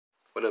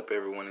What up,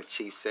 everyone? It's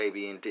Chief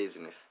Sabi,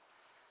 Indigenous.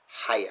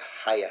 Higher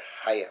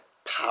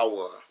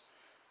power.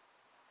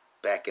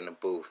 Back in the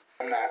booth.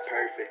 I'm not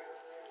perfect,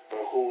 but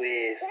who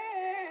is?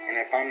 And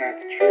if I'm not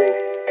the truth,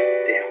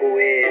 then who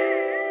is?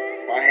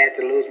 Well, I had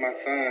to lose my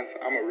sons.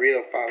 I'm a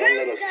real father. I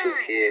love those two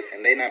kids,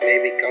 and they not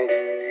baby goats,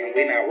 and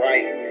we not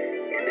right.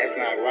 And that's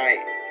not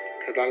right,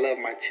 because I love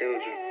my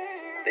children.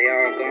 They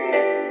are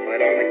gone,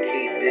 but I'ma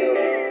keep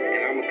building,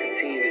 and I'ma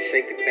continue to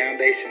shake the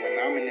foundation when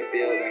I'm in the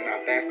building. I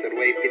fasted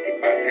away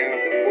 55 pounds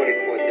in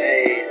 44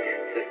 days.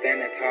 So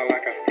standing tall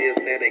like I still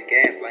sell that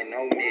gas like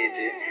no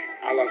midget.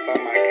 I lost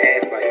all my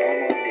cash like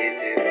no more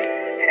digits.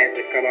 Had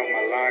to cut off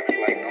my locks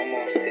like no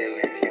more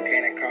ceilings. You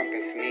can't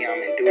encompass me,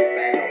 I'm in due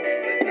bounds,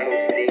 but no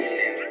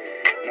ceiling.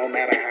 No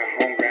matter how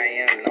hungry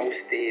I am, no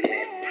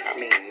stealing. I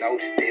mean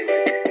no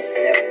stealing.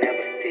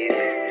 Never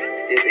stealing.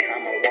 Still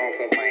behind my walls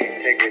of my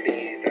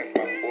integrities. That's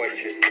my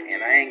fortress.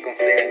 And I ain't gonna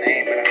say her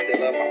name, but I still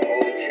love my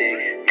old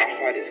chick. My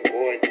heart is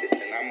gorgeous,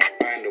 and I'ma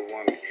find a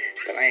woman.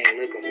 But I ain't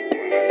looking for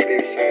one. My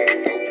spirit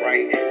shines so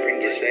bright.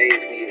 Bring your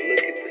shades when you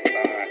look at the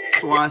sun.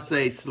 That's why I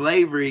say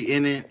slavery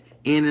in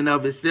and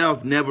of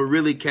itself never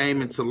really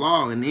came into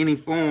law in any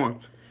form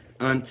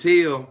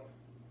until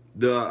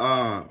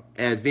the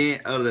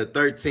advent of the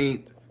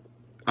 14th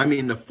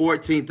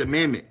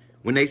Amendment.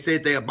 When they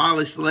said they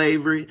abolished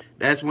slavery,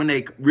 that's when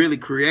they really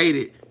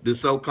created the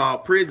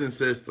so-called prison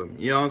system.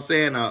 You know what I'm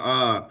saying?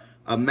 A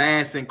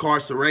mass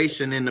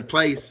incarceration in the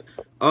place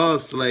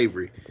of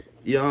slavery.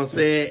 You know what I'm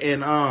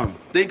saying? And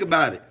think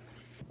about it.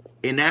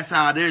 And that's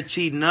how they're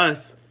cheating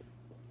us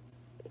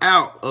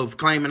out of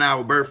claiming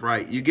our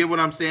birthright. You get what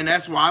I'm saying?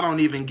 That's why I don't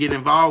even get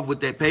involved with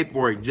that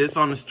paperwork, just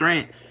on the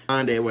strength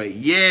on that way.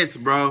 Yes,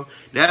 bro.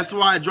 That's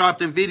why I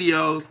dropped in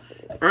videos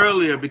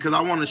earlier, because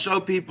I want to show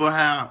people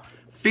how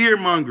fear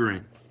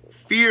mongering,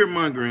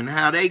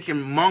 how they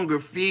can monger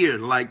fear.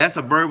 Like, that's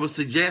a verbal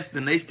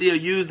suggestion. They still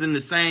using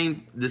the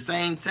same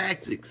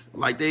tactics.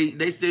 Like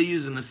they still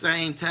using the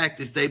same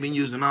tactics they've been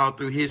using all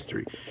through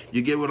history.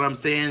 You get what I'm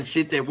saying?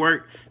 Shit that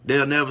work,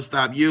 they'll never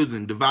stop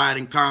using. Divide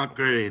and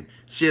conquer and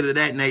shit of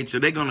that nature.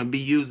 They're gonna be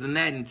using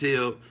that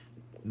until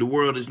the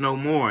world is no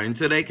more.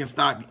 Until they can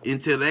stop.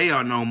 Until they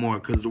are no more.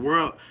 Because the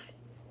world,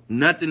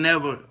 nothing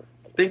ever.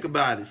 Think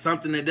about it.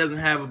 Something that doesn't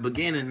have a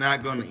beginning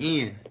not gonna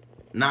end.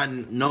 Not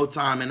in no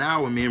time in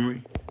our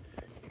memory.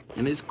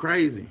 And it's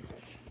crazy.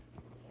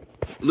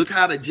 Look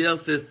how the jail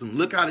system,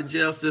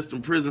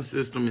 prison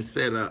system is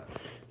set up.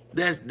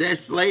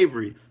 That's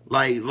slavery.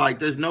 Like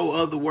there's no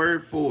other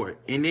word for it.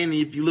 And then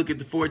if you look at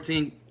the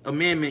 14th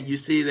Amendment, you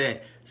see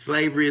that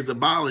slavery is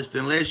abolished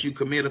unless you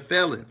commit a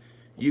felon.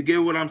 You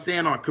get what I'm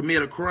saying? Or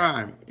commit a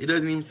crime. It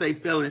doesn't even say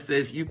felon. It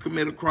says you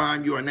commit a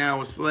crime, you are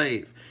now a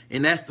slave.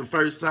 And that's the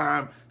first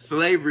time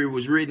slavery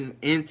was written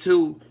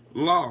into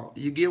law.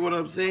 You get what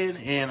I'm saying?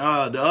 And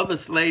the other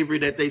slavery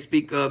that they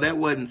speak of, that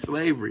wasn't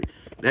slavery.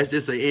 That's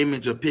just an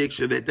image, a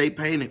picture that they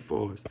painted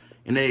for us.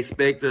 And they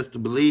expect us to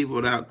believe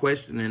without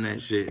questioning that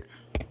shit.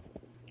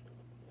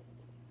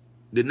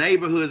 The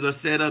neighborhoods are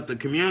set up, the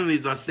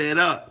communities are set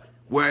up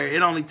where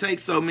it only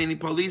takes so many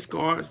police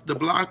cars to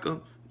block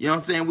them. You know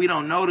what I'm saying? We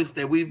don't notice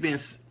that we've been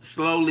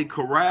slowly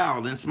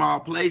corralled in small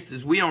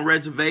places. We on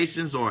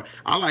reservations, or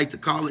I like to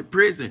call it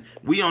prison.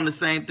 We on the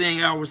same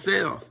thing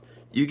ourselves.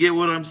 You get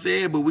what I'm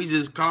saying? But we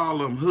just call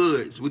them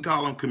hoods. We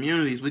call them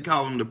communities. We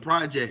call them the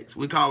projects.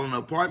 We call them the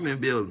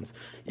apartment buildings.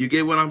 You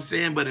get what I'm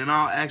saying? But in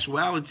all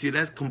actuality,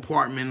 that's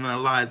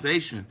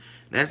compartmentalization.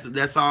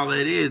 That's all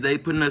it is. They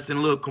putting us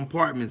in little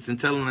compartments and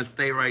telling us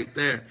stay right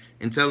there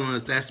and telling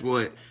us that's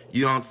what,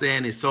 you know what I'm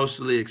saying, is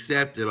socially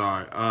accepted,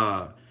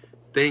 or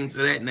things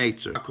of that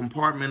nature.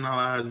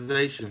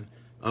 Compartmentalization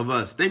of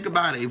us. Think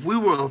about it. If we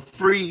were a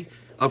free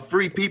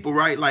people,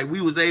 right? Like, we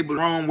was able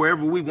to roam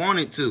wherever we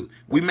wanted to.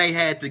 We may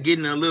had to get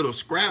in a little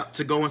scrap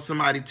to go in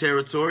somebody's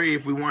territory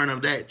if we weren't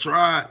of that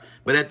tribe.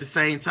 But at the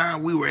same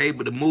time, we were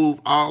able to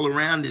move all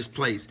around this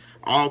place,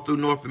 all through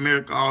North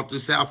America, all through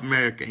South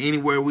America,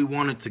 anywhere we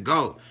wanted to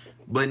go.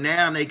 But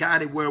now they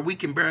got it where we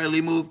can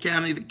barely move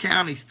county to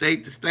county,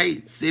 state to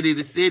state, city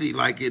to city.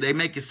 Like, they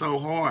make it so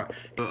hard.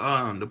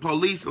 The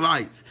police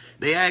lights,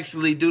 they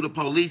actually do the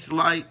police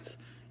lights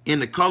in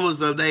the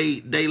colors of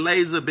they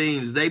laser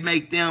beams. They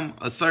make them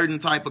a certain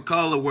type of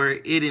color where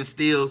it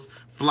instills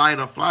flight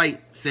or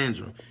flight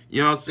syndrome.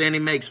 You know what I'm saying?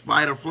 It makes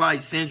fight or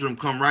flight syndrome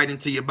come right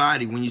into your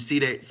body when you see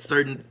that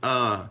certain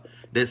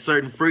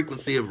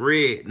frequency of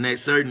red and that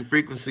certain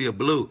frequency of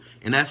blue.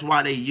 And that's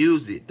why they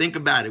use it. Think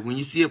about it. When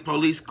you see a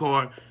police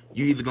car,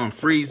 you either gonna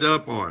freeze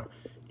up, or,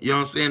 you know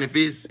what I'm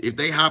saying, if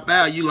they hop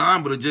out, you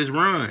liable to just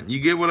run.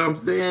 You get what I'm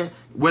saying?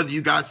 Whether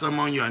you got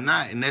something on you or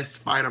not, and that's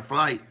fight or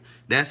flight.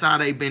 That's how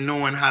they've been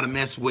knowing how to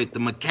mess with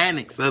the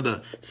mechanics of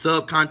the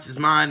subconscious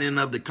mind and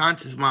of the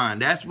conscious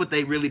mind. That's what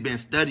they really been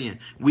studying.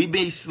 We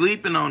been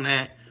sleeping on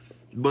that,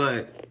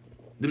 but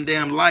them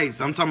damn lights,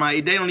 I'm talking about,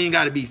 they don't even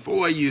got to be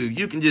for you.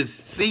 You can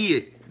just see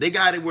it. They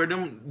got it where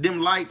them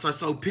lights are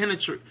so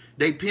penetrate.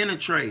 They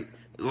penetrate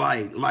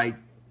like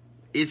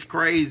it's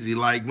crazy.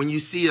 Like, when you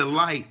see a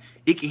light,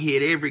 it can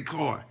hit every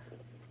car.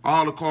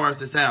 all the cars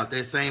that's out,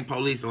 that same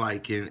police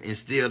light can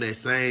instill that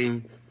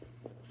same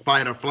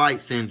fight or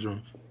flight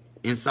syndrome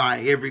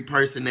inside every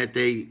person that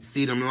they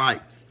see them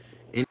lights.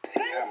 And see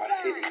how my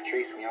city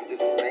treats me, I'm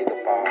just a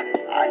vagabond.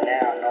 I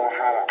now know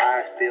how the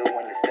eyes feel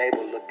when the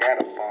stable look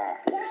at a bomb.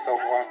 It's so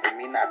hard for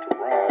me not to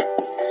run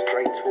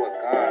straight to a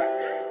gun.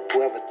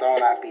 Whoever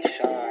thought I'd be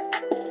shunned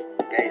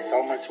gave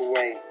so much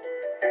away.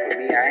 For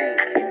me, I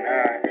ain't keep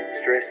none.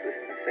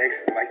 Stressless and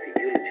sexless like the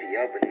eulogy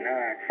of a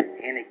nun.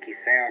 And it can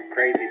sound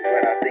crazy,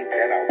 but I think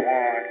that I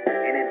won.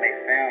 And it may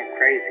sound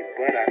crazy,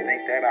 but I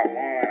think that I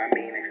won. I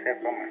mean, except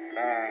for my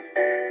sons.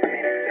 I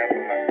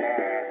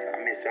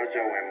miss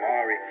JoJo and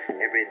Mari.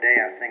 Every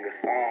day I sing a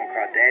song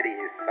called Daddy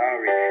Is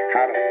Sorry.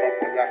 How the fuck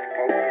was I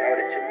supposed to know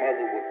that your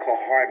mother would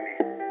cohort me?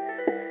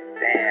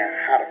 Damn,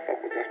 how the fuck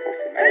was I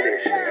supposed to know that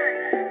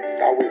shit?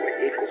 Thought we were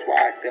equals,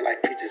 why I feel like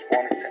you just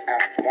wanted to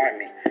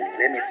outsmart me.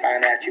 Let me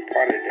find out you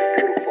part of the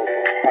beautiful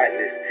but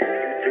heartless.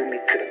 You threw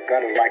me to the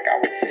gutter like I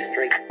was just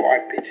straight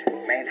garbage.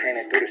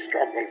 Maintaining through the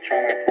struggle,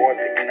 trying to avoid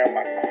picking up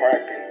my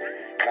carpet.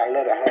 And I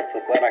love the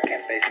hustle, but I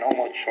can't face no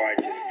more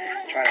charges.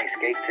 Trying to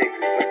escape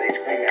Texas, but they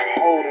screaming,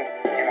 hold 'em.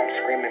 And I'm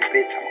screaming,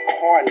 bitch, I'm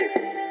cardless.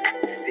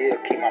 Still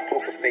keep my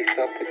poker face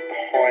up, it's the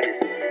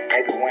hardest.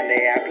 Maybe one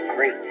day I'll be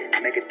great,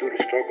 make it through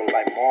the struggle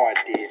like Mar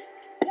did.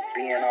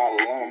 Being all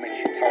alone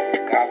makes you talk to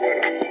God where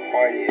the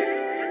heart is.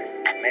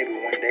 Maybe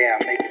one day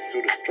I'll make it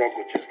through the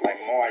struggle just like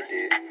Mar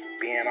did.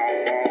 Being all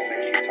alone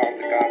makes you talk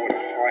to God where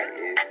the heart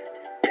is.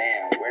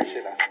 Damn, where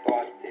should I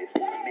start this?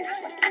 I miss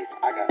my kids,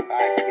 I got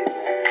 5 kids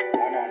now.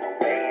 One on the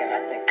way and I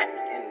think I'm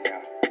in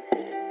them.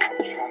 I'm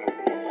trying to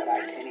win, but I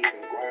can't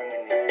even grind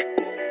in it.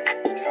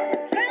 I'm trying to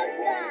keep on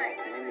going,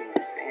 like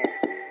the saying.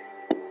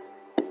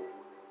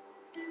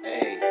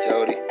 Hey,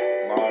 Jody,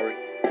 Mari,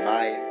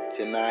 Maya,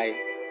 Janai,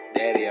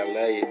 Daddy, I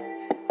love you.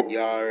 You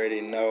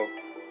already know,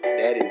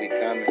 Daddy be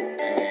coming,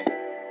 and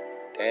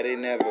Daddy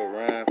never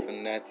run for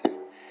nothing.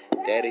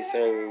 Daddy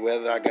serve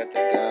whether I got the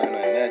gun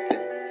or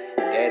nothing.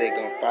 Daddy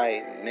gon'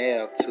 fight,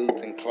 nail,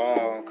 tooth, and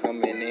claw. I'm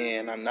coming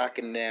in, I'm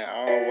knocking down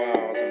all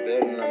walls, I'm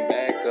building them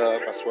back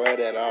up. I swear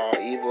that all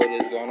evil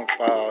is gonna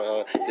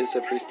fall. This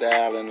a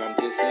freestyle, and I'm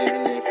just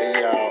singing it for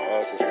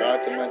y'all.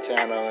 Subscribe to my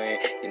channel, and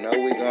you know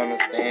we gonna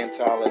stand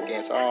tall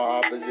against all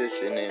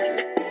opposition. And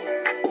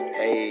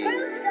hey,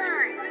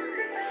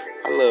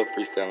 I love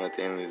freestyling at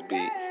the end of this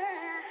beat.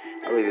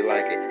 I really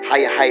like it.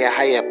 Higher, higher,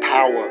 higher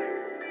power.